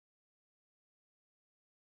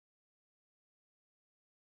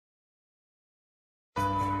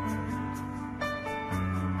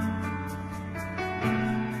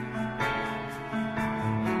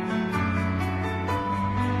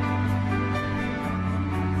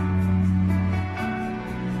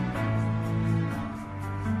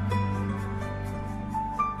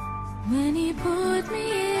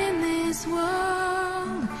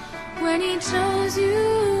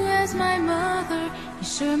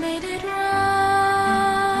sure made it right.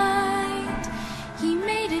 He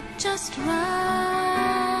made it just right.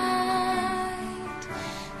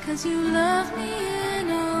 'Cause you love me in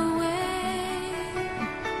a way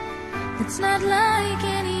that's not like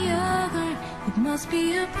any other. It must be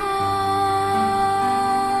a part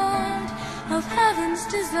of heaven's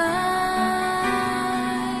design.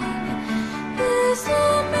 This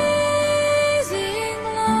amazing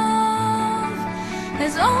love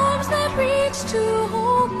has arms that reach to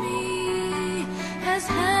hold me, has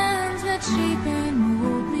hands that shape and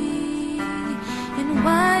mold me and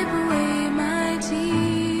wipe away my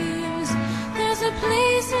tears. There's a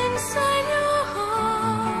place inside your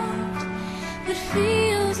heart that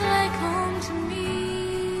feels like home to me.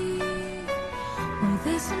 Oh,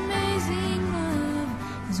 this amazing love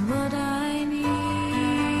is what I need.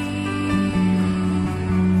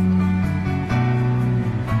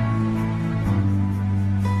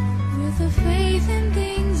 With a faith in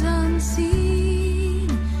things unseen,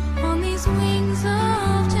 on these wings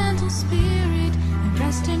of gentle spirit, I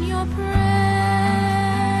rest in your prayers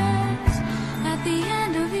at the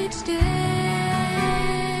end of each day.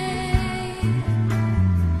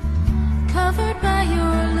 Covered by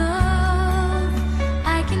your love,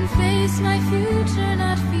 I can face my future,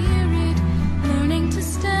 not fear it, learning to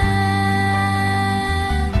stand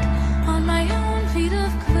on my own feet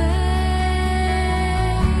of clay.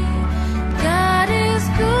 God is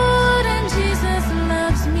good and Jesus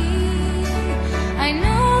loves me. I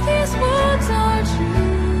know these words are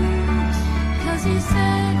true, 'cause he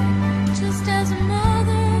said, just as a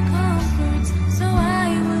mother comforts, so I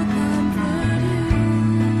will comfort you.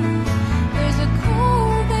 There's a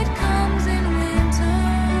cold that comes in winter,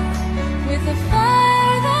 with a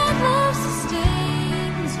fire that love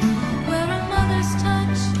sustains, where a mother's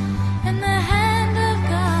touch and the hand of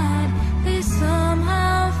God, they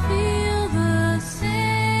somehow feel the same.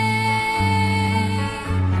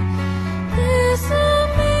 This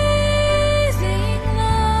amazing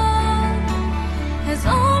love has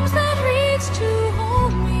arms that reach to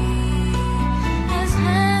hold me, has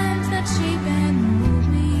hands that shape and mold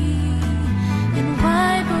me and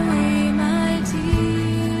wipe away my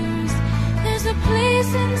tears. There's a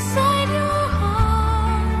place inside your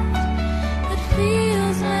heart that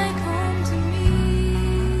feels like home to me.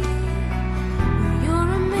 Your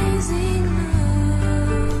amazing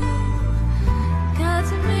love,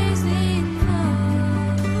 God's amazing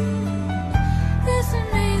love, this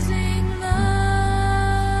amazing love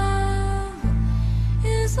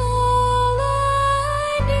is all I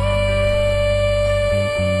need.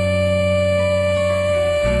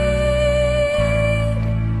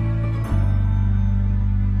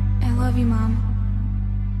 I love you, Mom.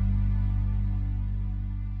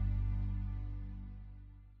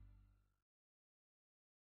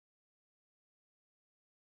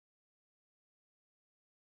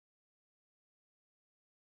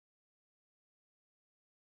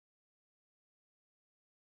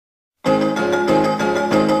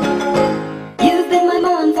 You've been my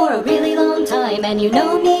mom for a really long time, and you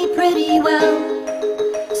know me pretty well.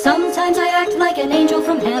 Sometimes I act like an angel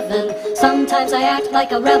from heaven, sometimes I act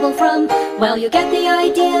like a rebel from, well, you get the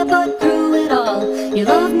idea, but through it all, you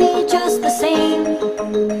love me just the same.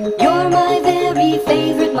 You're my very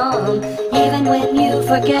favorite mom, even when you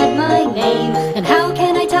forget my name. And how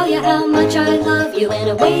can I tell you how much I love you in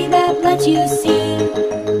a way that lets you see?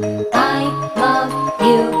 I love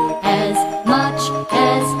you as much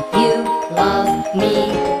as you love me.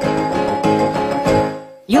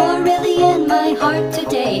 You're really in my heart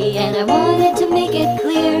today, and I wanted to make it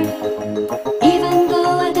clear. Even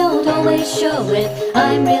though I don't always show it,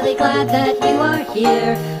 I'm really glad that you are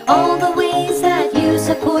here. All the ways that you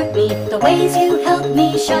support me, the ways you help me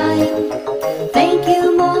shine. Thank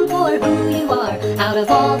you, Mom, for who you are. Out of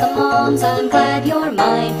all the moms, I'm glad you're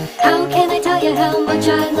mine. How can I tell you how much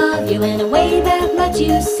I love you in a way that lets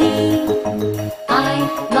you see? I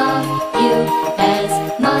love you as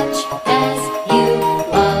much as you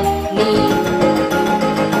love me.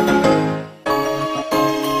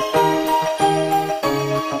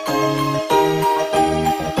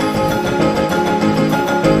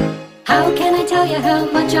 How can I tell you how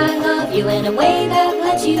much I love you in a way that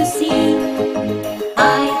lets you see?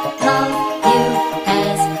 I love